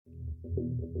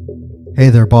Hey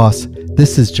there, boss.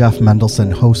 This is Jeff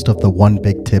Mendelson, host of the One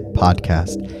Big Tip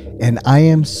podcast, and I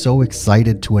am so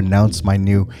excited to announce my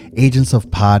new Agents of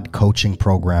Pod coaching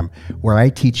program, where I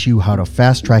teach you how to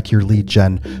fast track your lead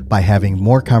gen by having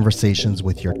more conversations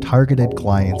with your targeted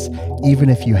clients, even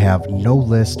if you have no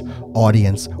list,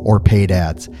 audience, or paid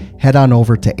ads. Head on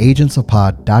over to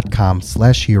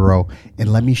agentsofpod.com/hero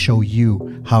and let me show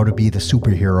you how to be the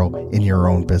superhero in your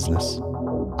own business.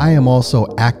 I am also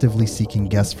actively seeking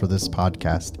guests for this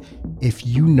podcast. If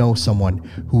you know someone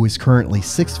who is currently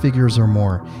 6 figures or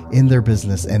more in their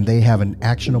business and they have an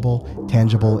actionable,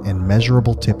 tangible, and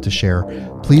measurable tip to share,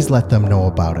 please let them know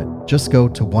about it. Just go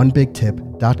to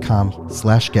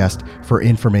onebigtip.com/guest for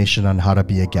information on how to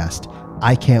be a guest.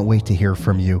 I can't wait to hear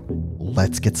from you.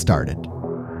 Let's get started.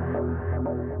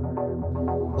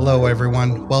 Hello,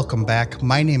 everyone. Welcome back.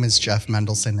 My name is Jeff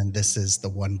Mendelson, and this is the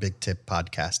One Big Tip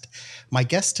podcast. My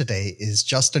guest today is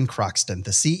Justin Croxton,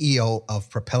 the CEO of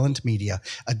Propellant Media,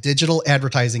 a digital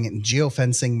advertising and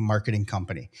geofencing marketing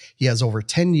company. He has over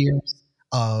 10 years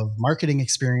of marketing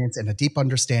experience and a deep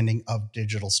understanding of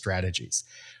digital strategies.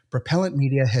 Propellant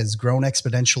Media has grown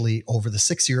exponentially over the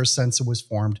 6 years since it was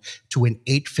formed to an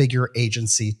 8-figure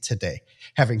agency today.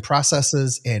 Having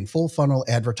processes and full funnel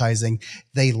advertising,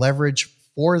 they leverage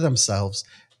for themselves,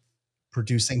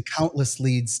 producing countless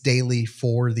leads daily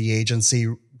for the agency,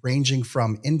 ranging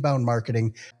from inbound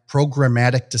marketing,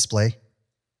 programmatic display,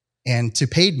 and to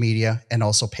paid media and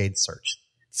also paid search.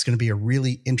 It's going to be a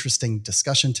really interesting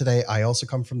discussion today. I also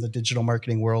come from the digital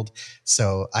marketing world,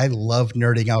 so I love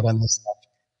nerding out on this stuff.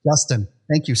 Justin,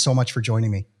 thank you so much for joining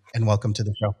me, and welcome to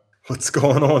the show. What's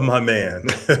going on, my man?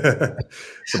 I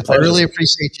really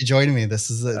appreciate you joining me. This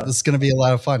is going to be a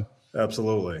lot of fun.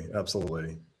 Absolutely.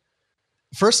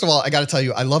 First of all, I got to tell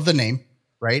you, I love the name,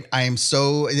 right? I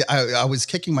was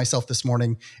kicking myself this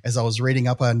morning as I was reading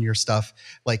up on your stuff.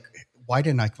 Like, why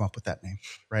didn't I come up with that name,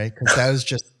 right? Because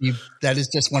that is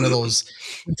just one of those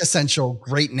quintessential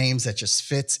great names that just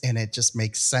fits and it just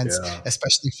makes sense,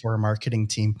 especially for a marketing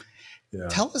team. Yeah.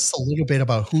 Tell us a little bit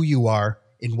about who you are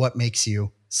and what makes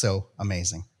you so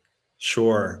amazing.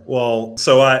 Sure. Well,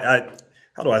 so where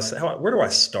do I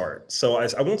start? So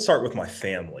I won't start with my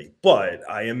family, but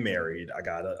I am married. I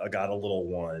got a little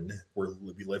one.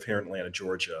 We live here in Atlanta,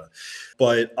 Georgia.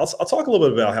 But I'll talk a little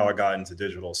bit about how I got into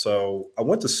digital. So I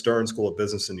went to Stern School of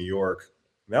Business in New York.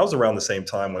 And that was around the same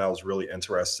time when I was really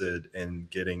interested in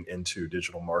getting into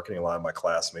digital marketing. A lot of my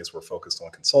classmates were focused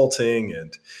on consulting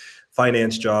and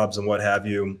finance jobs and what have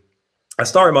you. I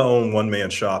started my own one-man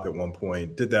shop at one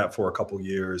point, did that for a couple of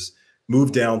years,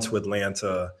 moved down to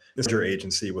Atlanta, larger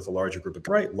agency with a larger group of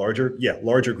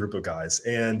larger group of guys.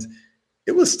 And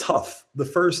it was tough the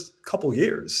first couple of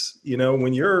years. You know,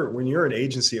 when you're an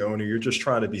agency owner, you're just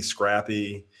trying to be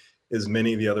scrappy, as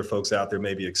many of the other folks out there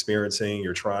may be experiencing.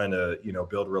 You're trying to,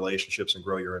 build relationships and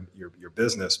grow your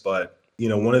business. But,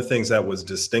 one of the things that was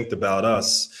distinct about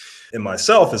us and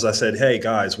myself is I said, hey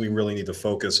guys, we really need to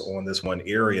focus on this one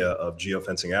area of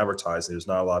geofencing advertising. There's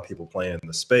not a lot of people playing in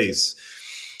the space.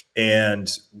 And,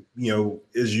 as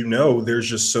there's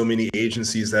just so many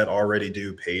agencies that already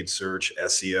do paid search,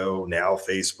 SEO, now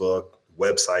Facebook,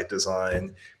 website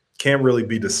design, can't really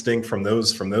be distinct from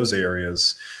those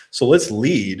areas. So let's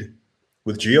lead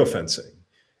with geofencing.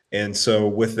 And so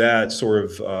with that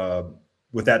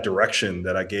with that direction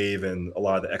that I gave and a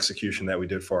lot of the execution that we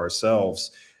did for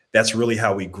ourselves, that's really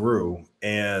how we grew.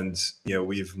 And,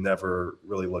 we've never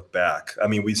really looked back. I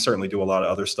mean, we certainly do a lot of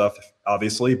other stuff,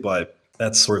 obviously, but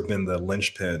that's sort of been the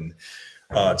linchpin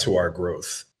to our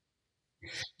growth.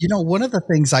 One of the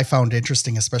things I found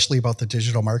interesting, especially about the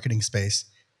digital marketing space,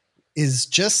 is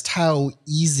just how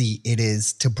easy it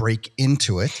is to break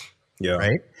into it. Yeah.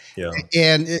 Right. Yeah.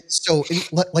 And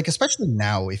especially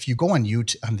now, if you go on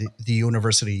YouTube, on the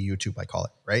university YouTube, I call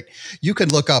it, right? You can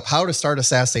look up how to start a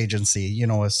SaaS agency,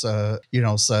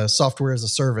 software as a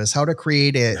service, how to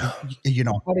create it, how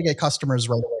to get customers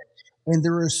right away. And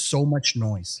there is so much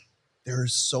noise.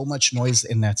 There's so much noise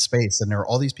in that space. And there are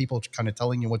all these people kind of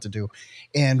telling you what to do.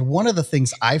 And one of the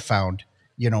things I found,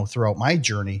 throughout my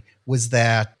journey was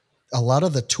that a lot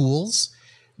of the tools,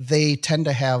 they tend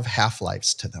to have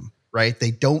half-lives to them, right? They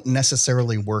don't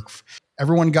necessarily work.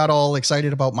 Everyone got all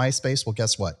excited about MySpace. Well,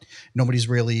 guess what?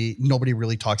 Nobody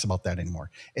really talks about that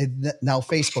anymore. And now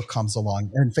Facebook comes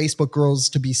along and Facebook grows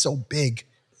to be so big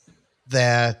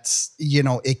that,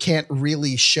 it can't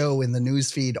really show in the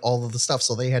newsfeed all of the stuff.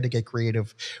 So they had to get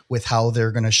creative with how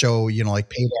they're going to show, like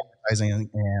paid advertising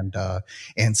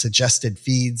and suggested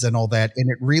feeds and all that.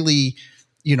 And it really,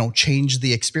 changed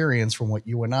the experience from what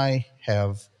you and I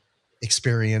have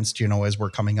experienced, as we're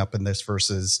coming up in this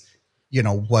versus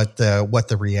what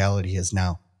the reality is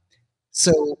now.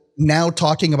 So now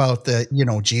talking about the,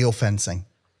 geofencing,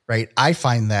 right? I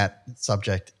find that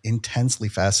subject intensely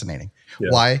fascinating. Yeah.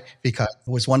 Why? Because it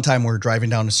was one time we were driving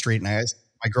down the street and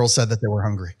my girl said that they were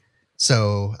hungry.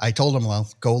 So I told them, well,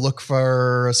 go look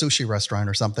for a sushi restaurant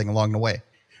or something along the way,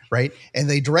 right? And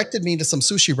they directed me to some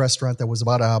sushi restaurant that was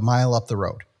about a mile up the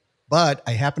road. But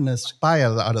I happened to spy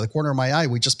out of the corner of my eye,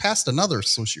 we just passed another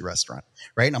sushi restaurant,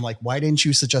 right? And I'm like, why didn't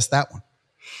you suggest that one?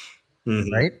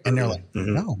 Mm-hmm. Right? And they're like,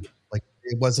 Mm-hmm. no, like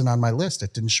it wasn't on my list.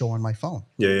 It didn't show on my phone.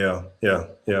 Yeah.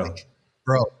 Like,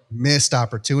 bro, missed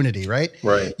opportunity, right?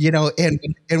 Right.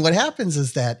 And what happens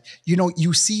is that,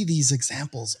 you see these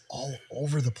examples all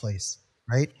over the place,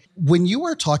 right? When you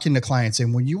were talking to clients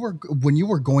and when you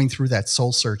were going through that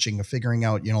soul searching of figuring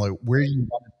out, like where you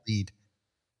want to lead,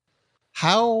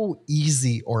 how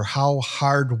easy or how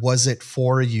hard was it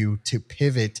for you to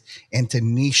pivot and to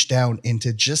niche down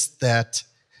into just that,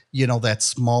 that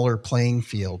smaller playing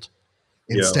field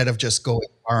instead of just going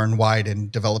far and wide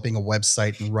and developing a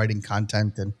website and writing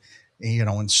content and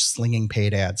slinging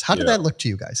paid ads? How did that look to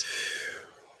you guys?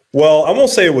 Well, I won't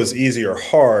say it was easy or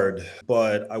hard,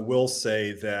 but I will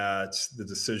say that the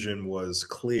decision was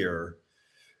clear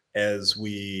as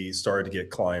we started to get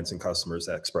clients and customers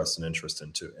that expressed an interest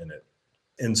in it.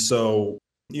 And so,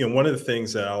 one of the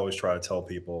things that I always try to tell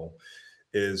people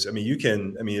is,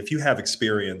 if you have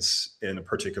experience in a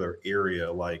particular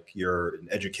area, like you're in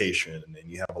education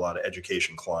and you have a lot of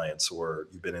education clients, or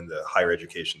you've been in the higher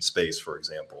education space, for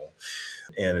example,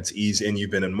 and it's easy, and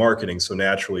you've been in marketing, so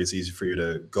naturally it's easy for you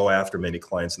to go after many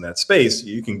clients in that space.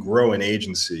 You can grow an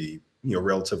agency,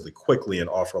 relatively quickly and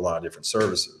offer a lot of different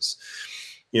services.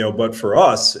 But for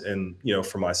us, and,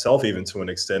 for myself, even to an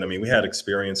extent, we had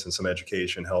experience in some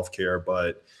education, healthcare,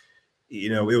 but,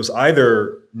 it was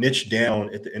either niche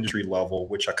down at the industry level,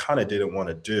 which I kind of didn't want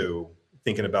to do,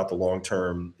 thinking about the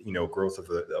long-term, growth of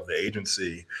the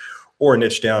agency, or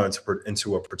niche down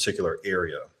into a particular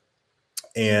area.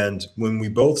 And when we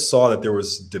both saw that there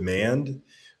was demand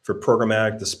for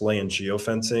programmatic display and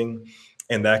geofencing,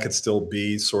 and that could still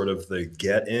be sort of the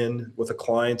get in with a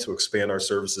client to expand our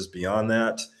services beyond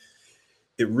that,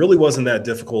 it really wasn't that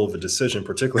difficult of a decision,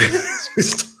 particularly as we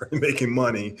started making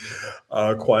money.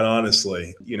 Quite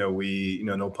honestly, we,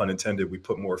 no pun intended, we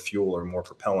put more fuel or more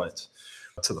propellant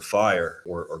to the fire,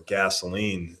 or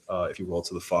gasoline, if you will,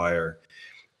 to the fire.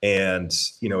 And,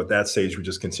 at that stage, we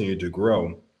just continued to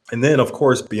grow. And then, of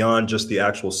course, beyond just the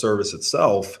actual service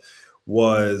itself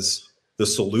was the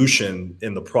solution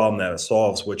in the problem that it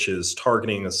solves, which is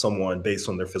targeting someone based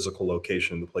on their physical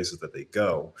location and the places that they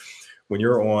go. When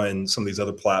you're on some of these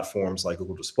other platforms like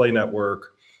Google Display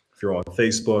Network, if you're on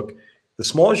Facebook, the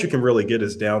smallest you can really get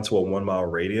is down to a 1 mile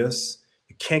radius.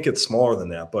 You can't get smaller than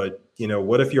that. But,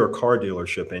 what if you're a car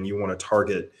dealership and you want to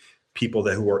target people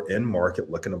who are in market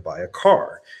looking to buy a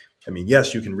car?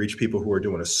 Yes, you can reach people who are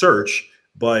doing a search,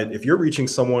 but if you're reaching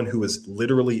someone who is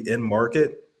literally in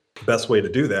market, the best way to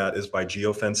do that is by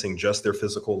geofencing just their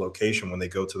physical location when they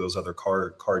go to those other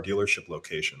car dealership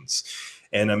locations.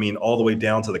 And all the way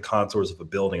down to the contours of a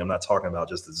building. I'm not talking about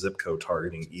just the zip code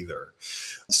targeting either.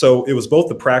 So it was both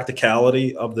the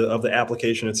practicality of the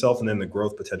application itself, and then the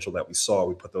growth potential that we saw.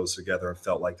 We put those together and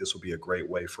felt like this would be a great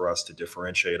way for us to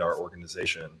differentiate our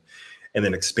organization and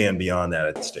then expand beyond that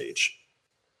at the stage.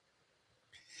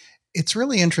 It's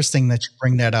really interesting that you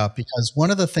bring that up, because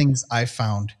one of the things I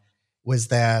found was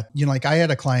that, like I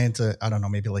had a client, I don't know,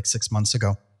 maybe like 6 months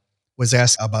ago, was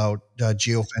asked about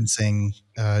geofencing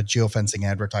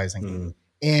advertising. Mm.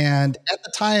 And at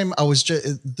the time, I was just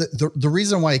the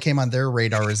reason why it came on their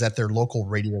radar is that their local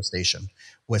radio station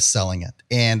was selling it,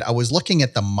 and I was looking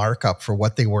at the markup for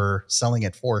what they were selling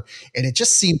it for, and it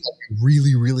just seemed like a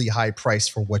really, really high price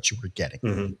for what you were getting.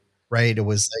 Mm-hmm. Right? It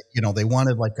was, they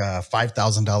wanted like a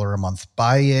 $5,000 a month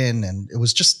buy-in, and it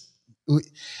was just,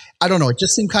 I don't know, it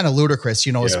just seemed kind of ludicrous,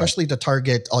 especially to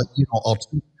target,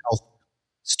 alternative health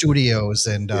studios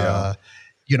and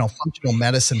functional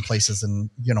medicine places in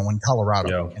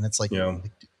Colorado. And it's like, come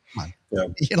on,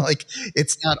 like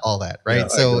it's not all that, right?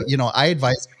 So I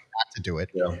advise not to do it.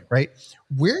 Right?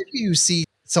 Where do you see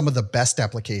some of the best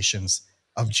applications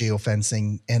of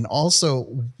geofencing, and also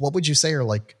what would you say are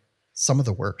like some of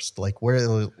the worst? Like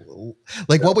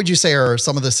what would you say are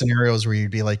some of the scenarios where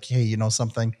you'd be like, hey,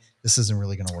 something, this isn't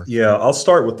really going to work? I'll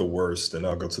start with the worst and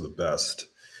I'll go to the best.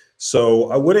 So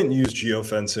I wouldn't use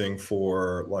geofencing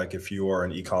for, like, if you are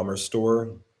an e-commerce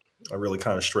store. I really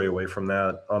kind of stray away from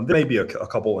that. There may be a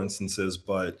couple instances,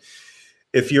 but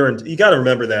if you got to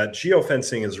remember that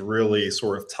geofencing is really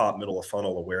sort of top, middle of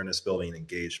funnel awareness building and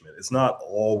engagement. It's not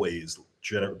always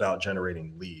about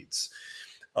generating leads.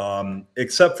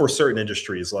 Except for certain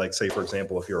industries, like say, for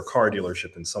example, if you're a car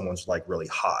dealership and someone's like really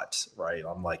hot, right?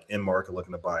 I'm like in market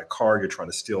looking to buy a car, you're trying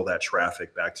to steal that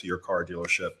traffic back to your car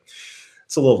dealership.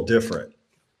 It's a little different,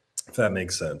 if that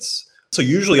makes sense. So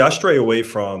usually I stray away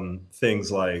from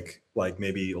things like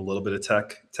maybe a little bit of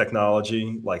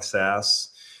technology, like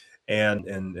SaaS and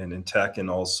in tech, and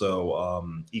also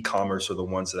e-commerce are the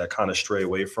ones that I kind of stray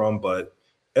away from. But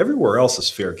everywhere else is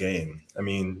fair game. I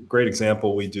mean, great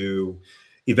example, we do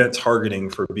event targeting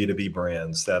for B2B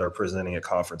brands that are presenting at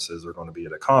conferences or going to be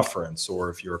at a conference, or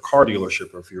if you're a car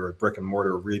dealership or if you're a brick and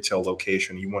mortar retail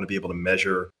location, you want to be able to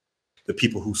measure the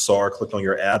people who saw or clicked on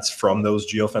your ads from those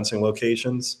geofencing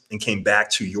locations and came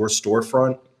back to your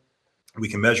storefront. We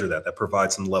can measure that. That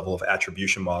provides some level of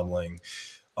attribution modeling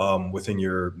within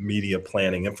your media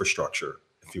planning infrastructure,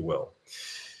 if you will.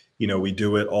 We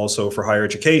do it also for higher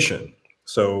education.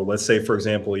 So let's say, for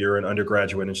example, you're an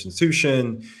undergraduate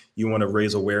institution, you want to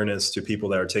raise awareness to people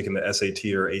that are taking the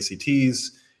SAT or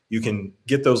ACTs. You can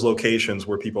get those locations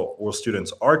where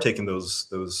students are taking those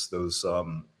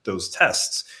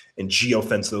tests and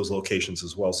geofence those locations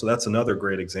as well. So that's another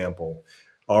great example.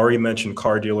 I already mentioned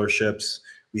car dealerships.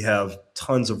 We have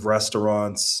tons of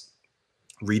restaurants,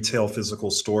 retail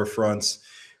physical storefronts.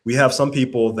 We have some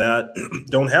people that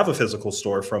don't have a physical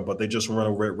storefront, but they just want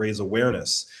to raise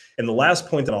awareness. And the last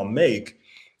point that I'll make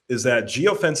is that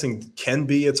geofencing can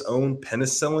be its own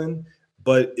penicillin,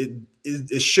 but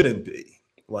it shouldn't be.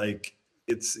 Like,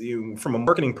 it's from a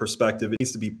marketing perspective, it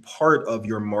needs to be part of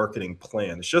your marketing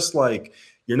plan. It's just like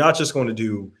you're not just going to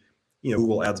do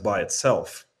Google ads by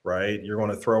itself, right? You're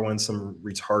going to throw in some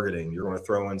retargeting. You're going to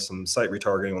throw in some site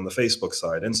retargeting on the Facebook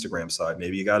side, Instagram side.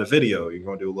 Maybe you got a video. You're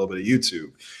going to do a little bit of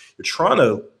YouTube. You're trying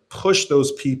to push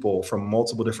those people from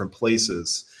multiple different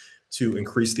places to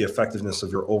increase the effectiveness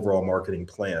of your overall marketing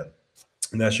plan.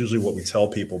 And that's usually what we tell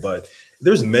people. But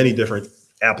there's many different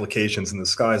applications, and the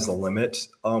sky's the limit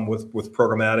with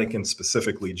programmatic and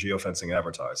specifically geofencing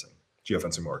advertising,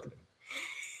 geofencing marketing.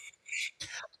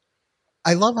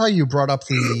 I love how you brought up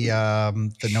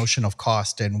the notion of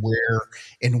cost and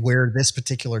where this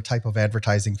particular type of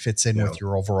advertising fits in with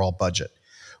your overall budget.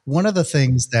 One of the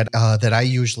things that I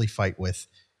usually fight with,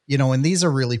 and these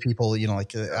are really people,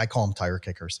 like I call them tire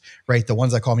kickers, right? The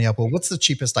ones that call me up, well, what's the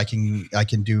cheapest I can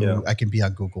do? Yeah. I can be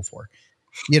on Google for,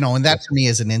 and that for me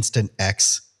is an instant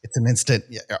X. It's an instant.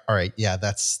 All right, yeah,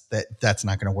 that's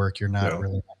not going to work. You're not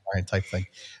really buying type thing.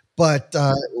 But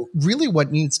really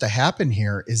what needs to happen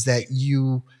here is that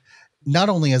you not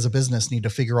only as a business need to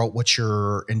figure out what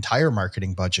your entire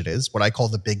marketing budget is, what I call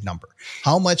the big number.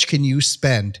 How much can you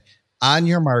spend on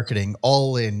your marketing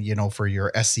all in, for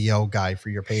your SEO guy, for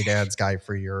your paid ads guy,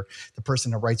 for the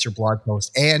person that writes your blog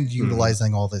post and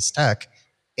utilizing all this tech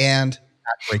and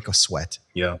not break a sweat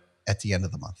at the end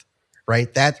of the month.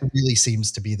 Right. That really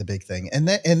seems to be the big thing. And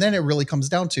then it really comes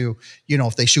down to,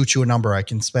 if they shoot you a number, I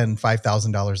can spend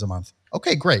 $5,000 a month.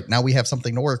 Okay, great. Now we have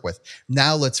something to work with.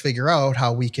 Now let's figure out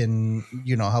how we can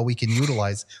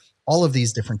utilize all of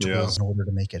these different tools in order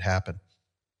to make it happen.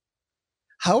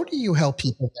 How do you help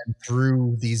people then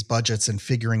through these budgets and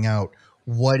figuring out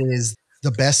what is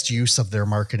the best use of their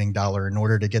marketing dollar in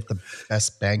order to get the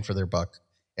best bang for their buck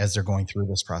as they're going through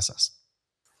this process?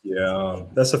 Yeah,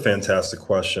 that's a fantastic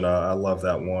question. I love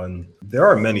that one. There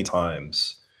are many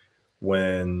times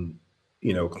when,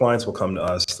 clients will come to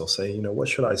us, they'll say, what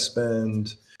should I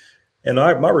spend? And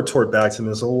my retort back to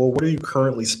them is, well, what are you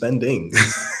currently spending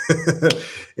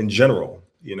in general?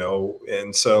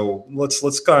 And so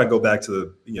let's kind of go back to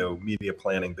the, media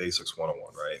planning basics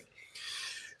 101, right?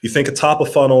 If you think of top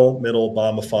of funnel, middle,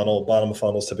 bottom of funnel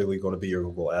is typically going to be your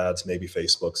Google ads, maybe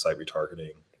Facebook, site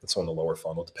retargeting. That's on the lower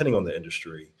funnel, depending on the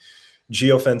industry.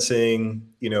 Geofencing,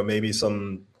 maybe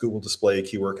some Google display,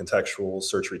 keyword contextual,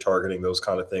 search retargeting, those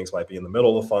kind of things might be in the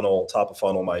middle of the funnel. Top of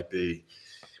funnel might be,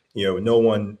 no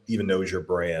one even knows your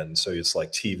brand. So it's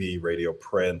like TV, radio,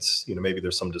 print, maybe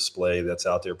there's some display that's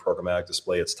out there, programmatic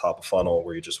display. It's top of funnel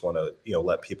where you just want to,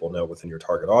 let people know within your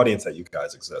target audience that you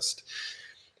guys exist.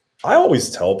 I always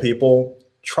tell people,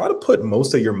 try to put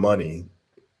most of your money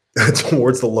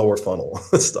towards the lower funnel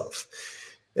stuff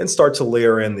and start to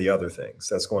layer in the other things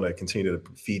that's going to continue to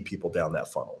feed people down that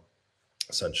funnel,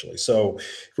 essentially. So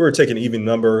if we were taking an even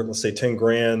number, let's say 10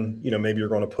 grand, maybe you're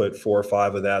going to put 4 or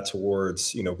 5 of that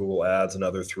towards, Google ads,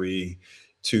 another 3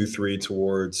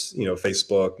 towards,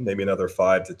 Facebook, maybe another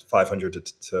 500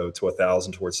 to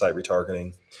 1,000 towards site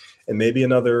retargeting, and maybe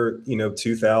another,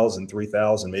 2,000,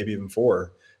 3,000, maybe even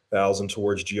 4,000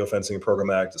 towards geofencing and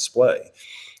programmatic display.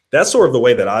 That's sort of the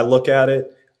way that I look at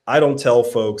it. I don't tell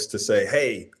folks to say,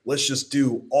 hey, let's just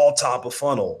do all top of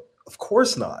funnel Of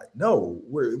course not. No,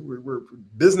 we're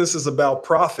business is about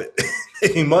profit,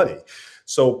 making money.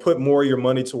 So put more of your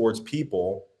money towards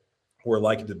people who are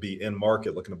likely to be in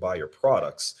market looking to buy your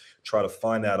products. Try to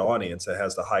find that audience that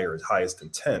has the highest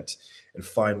intent and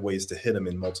find ways to hit them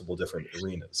in multiple different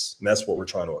arenas. And that's what we're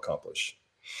trying to accomplish.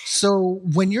 So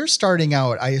when you're starting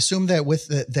out, I assume that with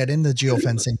that in the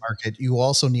geofencing market, you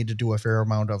also need to do a fair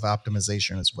amount of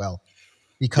optimization as well,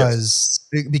 Yes.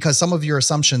 because some of your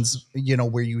assumptions,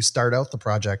 where you start out the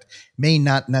project may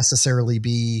not necessarily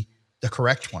be the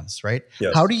correct ones, right?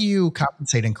 How Yes. do you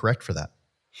compensate and correct for that?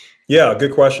 Yeah,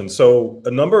 good question. So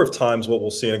a number of times what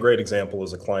we'll see, and a great example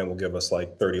is a client will give us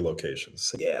like 30 locations.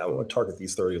 So, yeah, I want to target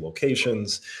these 30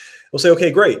 locations. We'll say,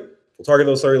 okay, great. We'll target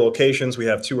those 30 locations. We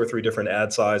have 2 or 3 different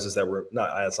ad sizes that we're not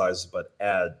ad sizes, but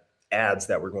ads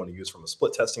that we're going to use from a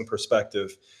split testing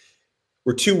perspective.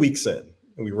 We're 2 weeks in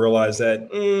and we realize that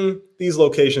these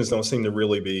locations don't seem to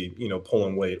really be,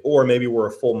 pulling weight, or maybe we're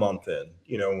a full month in,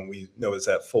 when we notice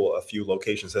that a few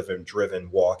locations have been driven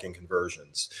walk-in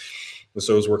conversions. And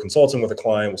so as we're consulting with a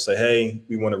client, we'll say, hey,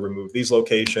 we want to remove these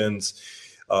locations.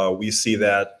 We see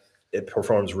that it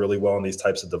performs really well on these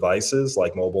types of devices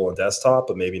like mobile and desktop,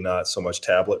 but maybe not so much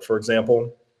tablet, for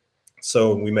example.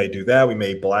 So we may do that. We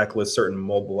may blacklist certain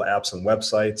mobile apps and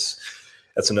websites.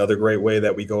 That's another great way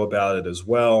that we go about it as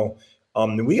well.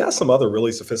 And we got some other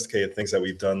really sophisticated things that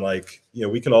we've done. Like,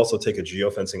 we can also take a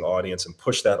geofencing audience and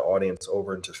push that audience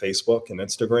over into Facebook and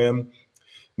Instagram,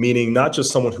 meaning not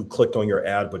just someone who clicked on your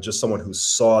ad, but just someone who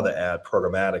saw the ad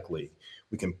programmatically.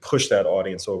 We can push that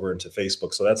audience over into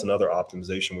Facebook. So that's another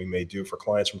optimization we may do for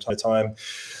clients from time to time.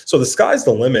 So the sky's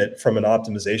the limit from an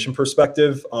optimization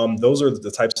perspective. Those are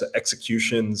the types of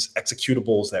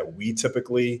executables that we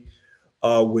typically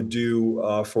would do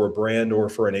for a brand or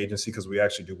for an agency, because we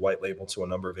actually do white label to a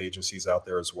number of agencies out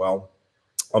there as well.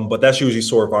 But that's usually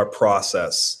sort of our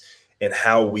process and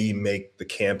how we make the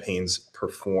campaigns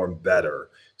perform better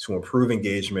to improve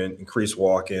engagement, increase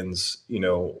walk-ins,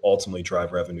 ultimately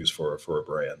drive revenues for a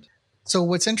brand. So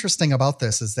what's interesting about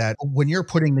this is that when you're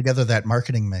putting together that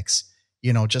marketing mix,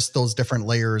 just those different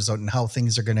layers and how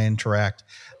things are going to interact,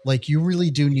 like you really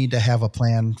do need to have a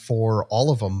plan for all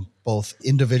of them, both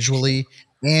individually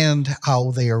and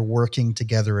how they are working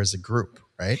together as a group,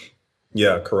 right?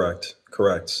 Yeah, correct.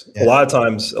 Correct. A Yeah. lot of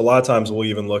times we'll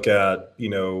even look at,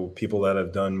 people that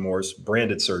have done more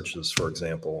branded searches, for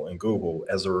example, in Google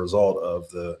as a result of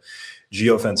the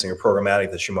geofencing or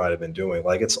programmatic that you might have been doing.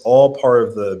 Like, it's all part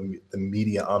of the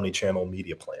media, omni-channel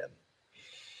media plan.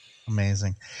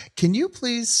 Amazing. Can you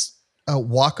please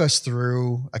walk us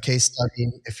through a case study?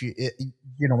 If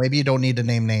maybe you don't need to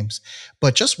name names,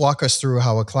 but just walk us through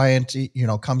how a client,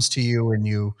 comes to you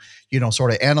and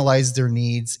sort of analyze their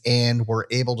needs and we're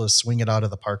able to swing it out of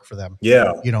the park for them,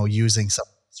 Yeah, using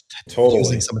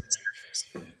totally. some of these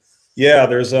tactics. Yeah,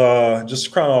 there's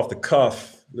just kind of off the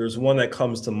cuff. There's one that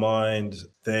comes to mind.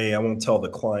 I won't tell the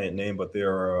client name, but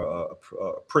they're a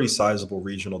pretty sizable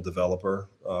regional developer,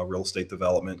 real estate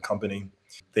development company.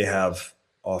 They have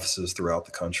offices throughout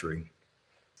the country.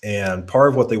 And part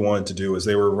of what they wanted to do is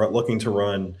they were looking to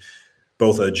run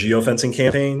both a geofencing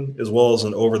campaign as well as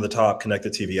an over-the-top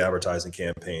connected TV advertising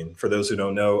campaign. For those who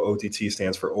don't know, OTT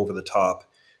stands for over-the-top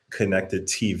connected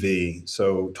TV.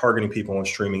 So targeting people on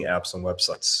streaming apps and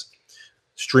websites.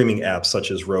 Streaming apps such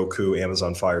as Roku,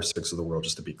 Amazon Fire Sticks of the world,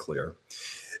 just to be clear.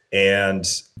 And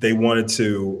they wanted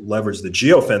to leverage the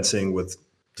geofencing with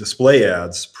display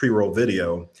ads, pre-roll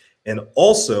video, and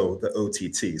also the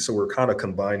OTT. So we're kind of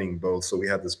combining both. So we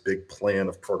have this big plan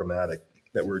of programmatic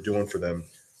that we're doing for them.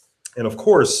 And of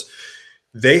course,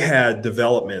 they had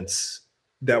developments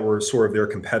that were sort of their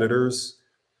competitors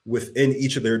within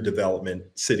each of their development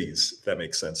cities, if that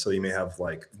makes sense. So you may have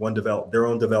like their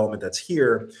own development that's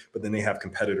here, but then they have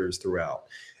competitors throughout.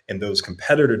 And those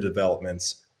competitor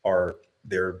developments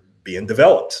they're being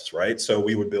developed, right? So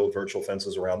we would build virtual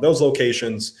fences around those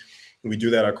locations. We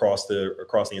do that across the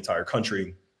entire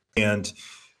country. And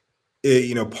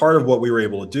part of what we were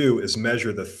able to do is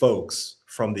measure the folks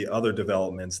from the other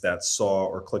developments that saw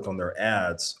or clicked on their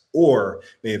ads, or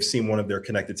may have seen one of their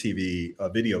connected TV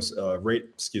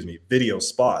video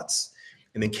spots,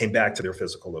 and then came back to their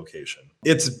physical location.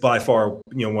 It's by far,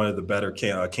 one of the better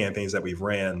campaigns that we've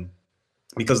ran,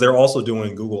 because they're also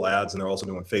doing Google ads and they're also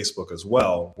doing Facebook as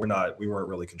well. We weren't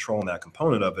really controlling that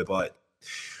component of it, but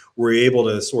we're able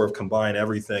to sort of combine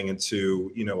everything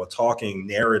into, a talking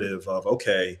narrative of,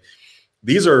 okay,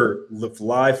 these are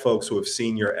live folks who have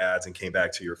seen your ads and came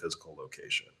back to your physical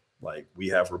location. Like, we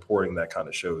have reporting that kind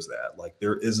of shows that, like,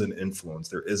 there is an influence,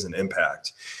 there is an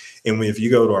impact. And if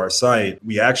you go to our site,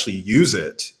 we actually use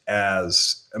it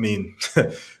as,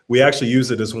 we actually use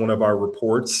it as one of our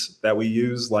reports that we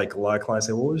use. Like, a lot of clients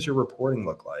say, well, what does your reporting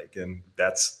look like? And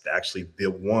that's actually the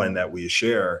one that we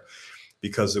share,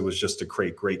 because it was just a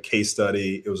great case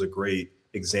study. It was a great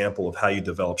example of how you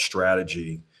develop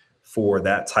strategy for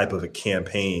that type of a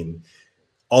campaign,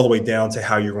 all the way down to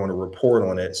how you're going to report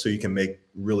on it so you can make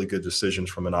really good decisions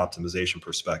from an optimization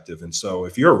perspective. And so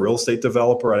if you're a real estate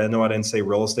developer, I know I didn't say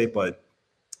real estate, but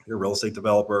you're a real estate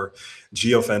developer,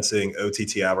 geofencing,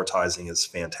 OTT advertising is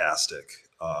fantastic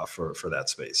for that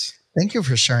space. Thank you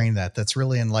for sharing that. That's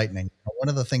really enlightening. One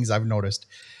of the things I've noticed,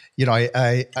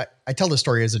 I tell the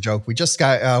story as a joke. We just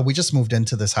moved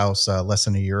into this house less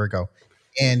than a year ago.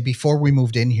 And before we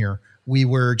moved in here, we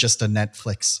were just a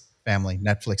Netflix family,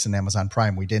 Netflix and Amazon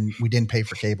Prime. We didn't pay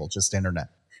for cable, just internet.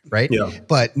 Right. Yeah.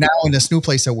 But now in this new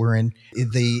place that we're in,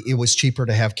 it was cheaper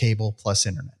to have cable plus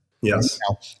internet. Yes.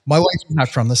 Now, my wife is not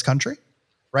from this country.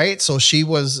 Right. So she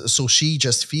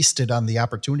just feasted on the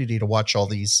opportunity to watch all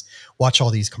these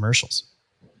commercials.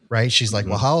 Right. She's like,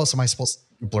 well, how else am I supposed to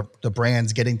the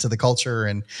brands getting to the culture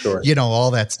and, sure, all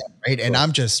that stuff. Right. Sure. And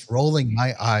I'm just rolling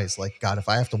my eyes like, God, if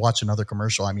I have to watch another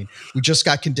commercial, we just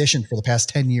got conditioned for the past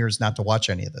 10 years not to watch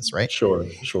any of this. Right. Sure.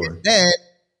 And then,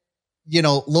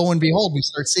 lo and behold, we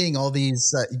start seeing all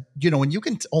these, and you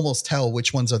can almost tell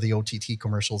which ones are the OTT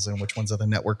commercials and which ones are the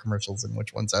network commercials and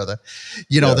which ones are the,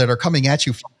 that are coming at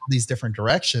you from all these different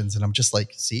directions. And I'm just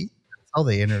like, see,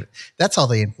 that's how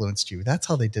they influenced you. That's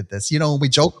how they did this. We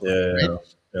joke. Right?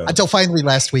 Yeah. Until finally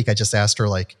last week, I just asked her,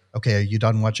 like, okay, are you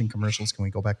done watching commercials? Can we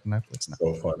go back to Netflix now?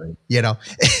 So funny.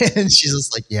 And she's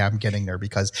just like, yeah, I'm getting there,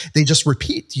 because they just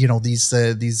repeat,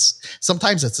 these,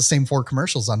 sometimes it's the same 4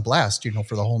 commercials on blast,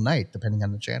 for the whole night, depending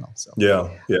on the channel. So yeah.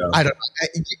 I don't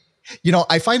know.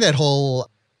 I find that whole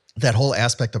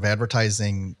aspect of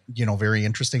advertising, very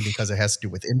interesting, because it has to do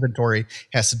with inventory,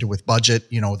 has to do with budget,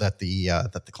 that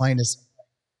the client is,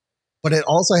 but it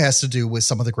also has to do with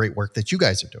some of the great work that you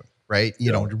guys are doing. Right.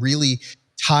 Really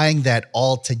tying that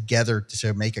all together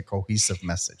to make a cohesive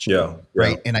message. Yeah.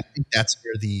 Right. And I think that's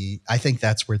where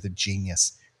the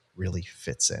genius really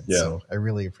fits in. Yeah. So I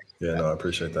really appreciate that. Yeah, no, I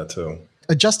appreciate that too.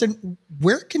 Justin,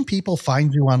 where can people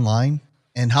find you online,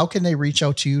 and how can they reach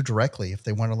out to you directly if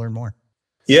they want to learn more?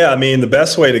 Yeah. The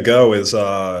best way to go is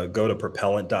go to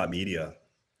propellant.media.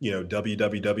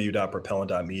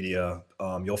 www.propellant.media.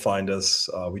 You'll find us.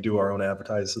 We do our own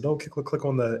advertising. So don't click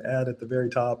on the ad at the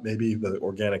very top, maybe the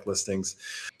organic listings.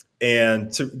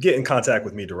 And to get in contact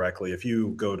with me directly, if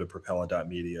you go to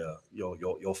propellant.media,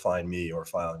 you'll find me or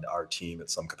find our team at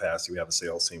some capacity. We have a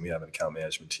sales team, we have an account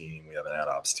management team, we have an ad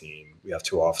ops team. We have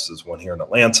 2 offices, one here in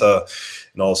Atlanta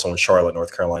and also in Charlotte,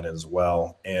 North Carolina as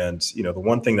well. And the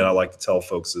one thing that I like to tell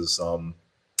folks is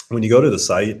when you go to the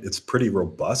site, it's pretty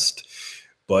robust,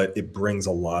 but it brings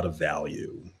a lot of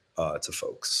value to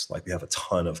folks. Like, we have a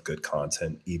ton of good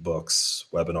content, ebooks,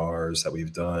 webinars that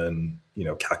we've done,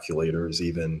 calculators,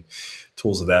 even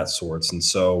tools of that sorts. And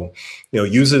so,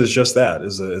 use it as just that,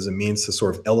 as a means to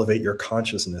sort of elevate your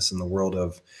consciousness in the world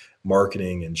of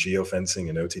marketing and geofencing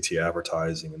and OTT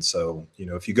advertising. And so,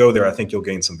 if you go there, I think you'll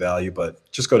gain some value,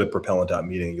 but just go to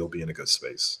propellant.media and you'll be in a good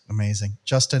space. Amazing.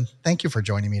 Justin, thank you for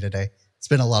joining me today. It's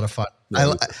been a lot of fun.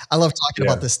 Yeah, I love talking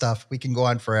about this stuff. We can go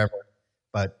on forever,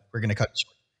 but we're going to cut it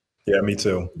short. Yeah, me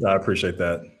too. I appreciate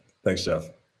that. Thanks, Jeff.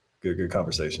 Good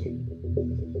conversation.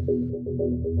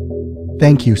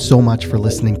 Thank you so much for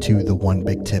listening to the One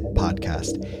Big Tip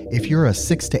podcast. If you're a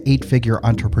 6 to 8 figure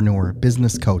entrepreneur,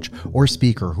 business coach, or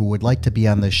speaker who would like to be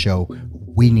on this show,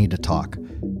 we need to talk.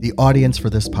 The audience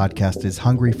for this podcast is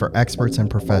hungry for experts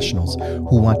and professionals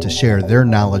who want to share their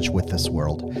knowledge with this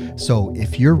world. So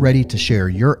if you're ready to share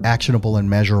your actionable and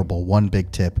measurable One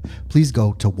Big Tip, please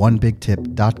go to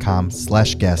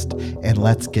onebigtip.com/guest and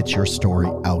let's get your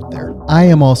story out there. I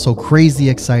am also crazy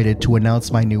excited to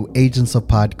announce my new Agents of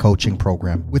Pod coaching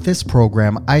program. With this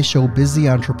program, I show busy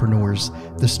entrepreneurs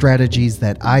the strategies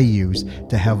that I use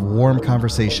to have warm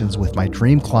conversations with my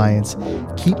dream clients,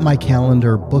 keep my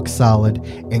calendar booked solid,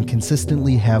 and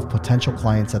consistently have potential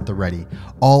clients at the ready,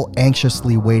 all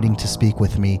anxiously waiting to speak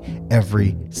with me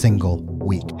every single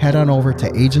week. Head on over to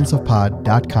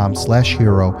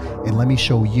agentsofpod.com/hero and let me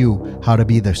show you how to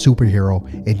be the superhero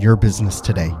in your business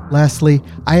today. Lastly,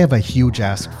 I have a huge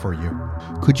ask for you.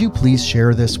 Could you please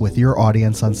share this with your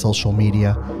audience on social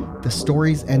media? The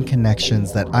stories and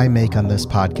connections that I make on this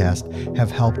podcast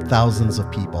have helped thousands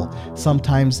of people,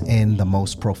 sometimes in the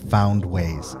most profound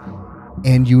ways.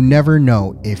 And you never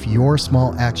know if your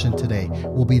small action today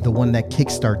will be the one that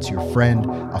kickstarts your friend,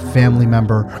 a family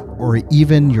member, or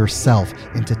even yourself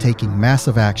into taking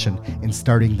massive action and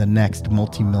starting the next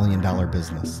multi-million-dollar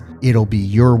business. It'll be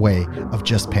your way of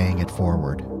just paying it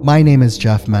forward. My name is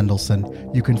Jeff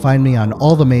Mendelson. You can find me on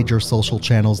all the major social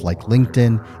channels like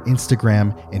LinkedIn,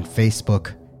 Instagram, and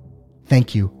Facebook.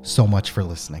 Thank you so much for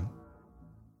listening.